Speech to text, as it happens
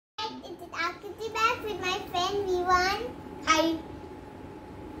Aakriti back with my friend V1. Hi.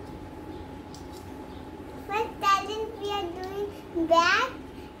 First challenge we are doing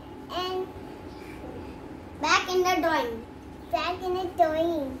back in the drawing. Back in the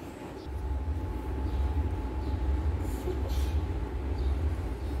drawing.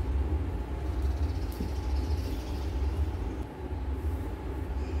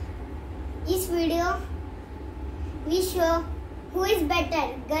 This video we show who is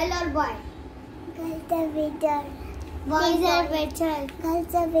better, girl or boy. Girls are better. Boys are better.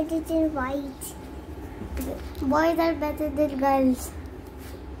 Girls are better than boys. Boys are better than girls.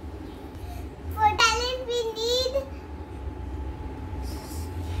 For talent we need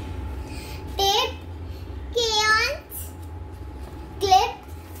tape, crayons, clip,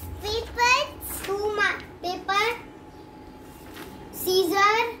 paper,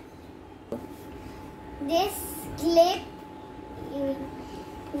 scissor. This clip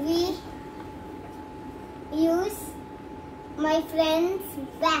we use my friend's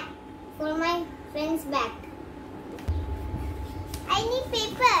back for my friend's back. I need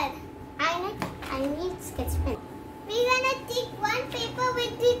paper. I need sketch pen. We're gonna take one paper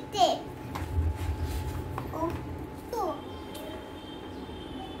with the tape. Oh.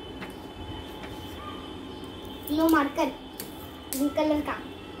 Low marker pink colour का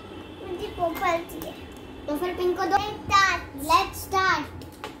मुझे purple चाहिए तो फिर pink को दो let's start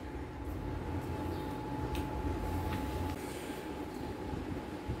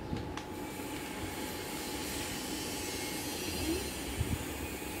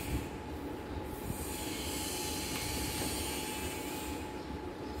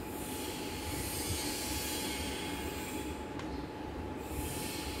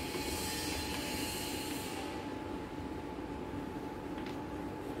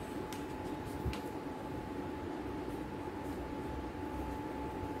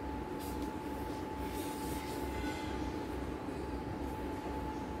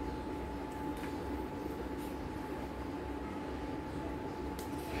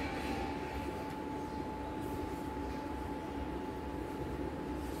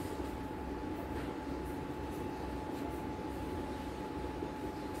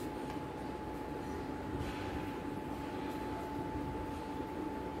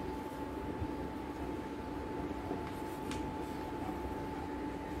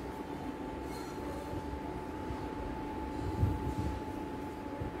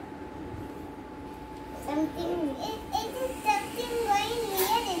It is something going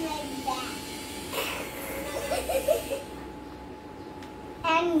here in my back.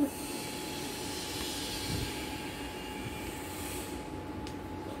 And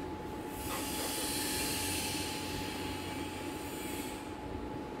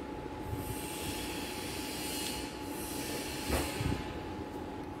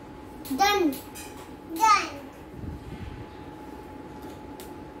done.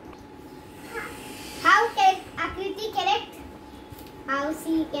 How can Aakriti correct? How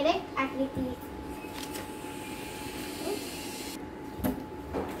she correct Aakriti?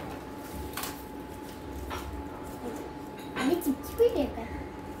 अभी चिपचिपी tape है.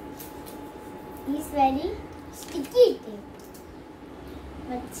 Is very sticky tape.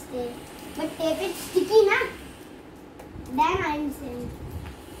 But tape is sticky ना? Then I am saying.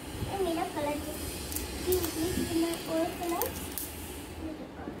 ये मेरा colour है. और colour.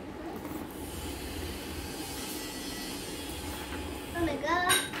 Oh my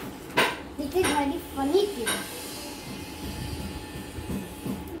god, this is very funny thing.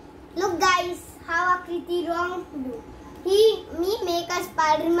 Look guys, how Aakriti wrong do. Me make a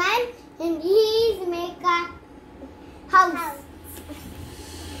Spider-Man and he make a house.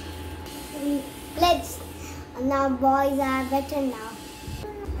 Let's. Now boys are better now.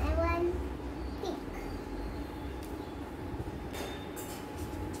 I want pink.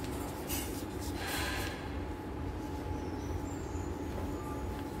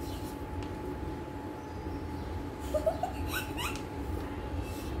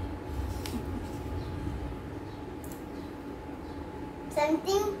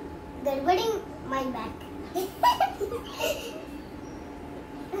 Something garbading my back.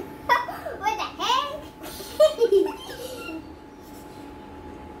 What the heck?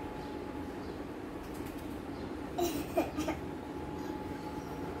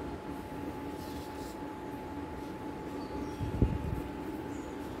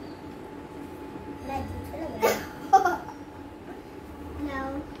 No.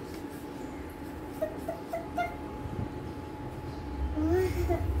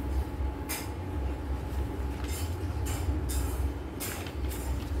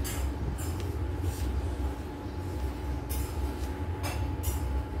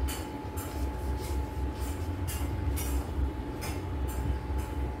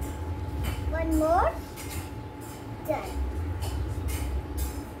 One more. Done.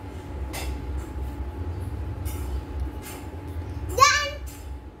 Done.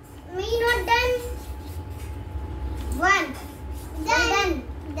 Me not done. One. Done.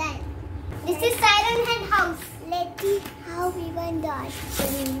 Done. This is Siren Head house. Let's see how we went done.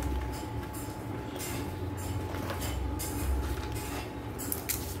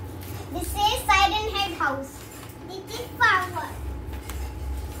 This is Siren Head house. This is forward.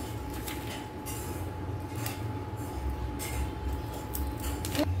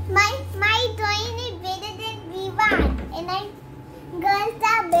 My drawing is better than V1 and girls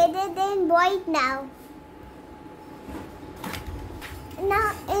are better than boys now. Now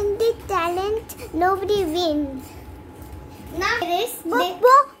in the talent nobody wins. Now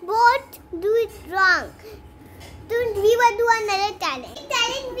both do it wrong. We will do another talent. In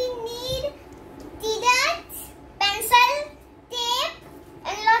talent we need scissors, pencil, tape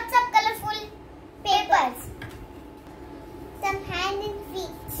and lots of colorful papers. Some hand and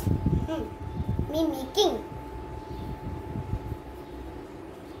feet. Me making.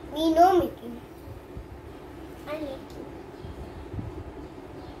 Me no making. I'm making.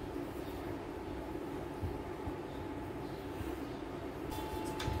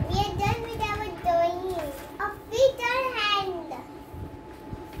 We are done with our drawing. A feet or hand.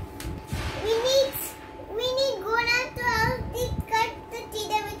 We need go down to our teeth cut the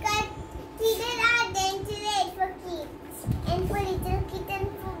teeth because teeth are dangerous for kids and for little kids and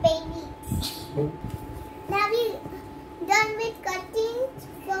for babies. Now we done with cutting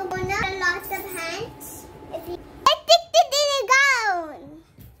for Mona lots of hands. Let's stick the dinner gown.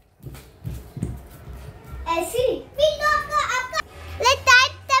 ऐसी Let's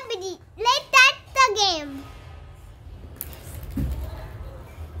start the game.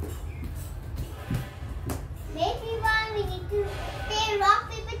 We need to play rock,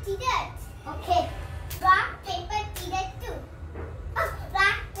 paper, scissors. Okay. Rock, paper, scissors too. Oh,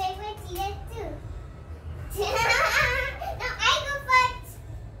 rock, paper, scissors too. Now I go first.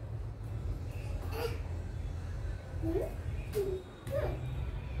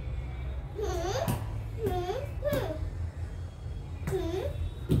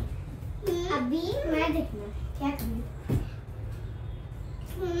 अभी मैं देखना क्या करूँ.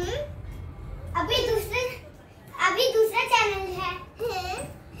 अभी दूसरा channel है.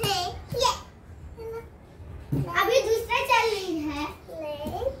 अभी दूसरा चैनल है.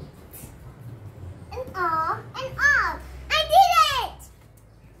 And off. I did it.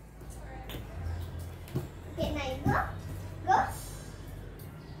 Okay, now you go.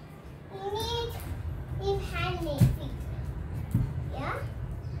 You need hand made feet. Yeah,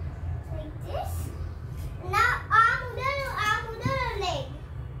 like this. Now arm down, leg.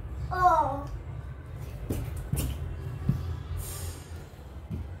 Oh.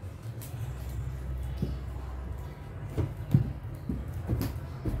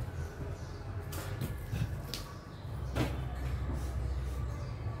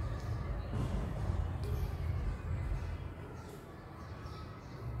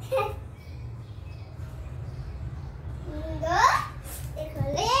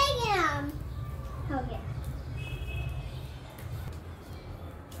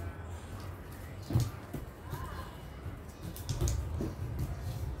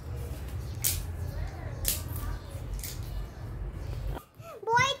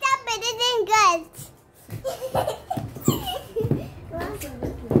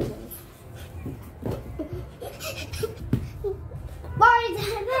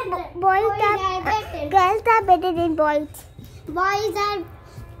 Girls are better than boys. Boys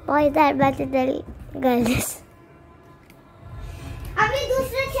are better than girls. अभी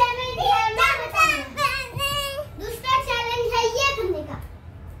दूसरा challenge है. मैं बताऊंगा. दूसरा challenge है ये करने का.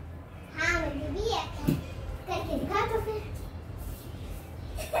 हाँ मुझे भी है. करके दिखा तो फिर.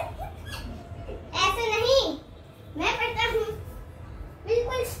 ऐसे नहीं. मैं करता हूँ.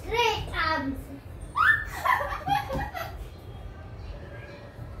 बिल्कुल स्ट्रेट आर्म से.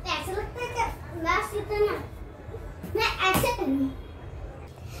 ऐसा लगता है कि लास्ट इतना. मैं ऐसे करूँ.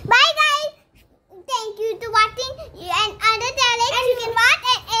 Bye guys. Thank you to watching and other challenge you can watch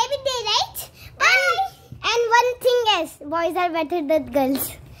every day, right? Bye. And one thing is, boys are better than girls.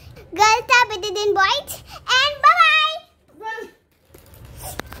 Girls are better than boys.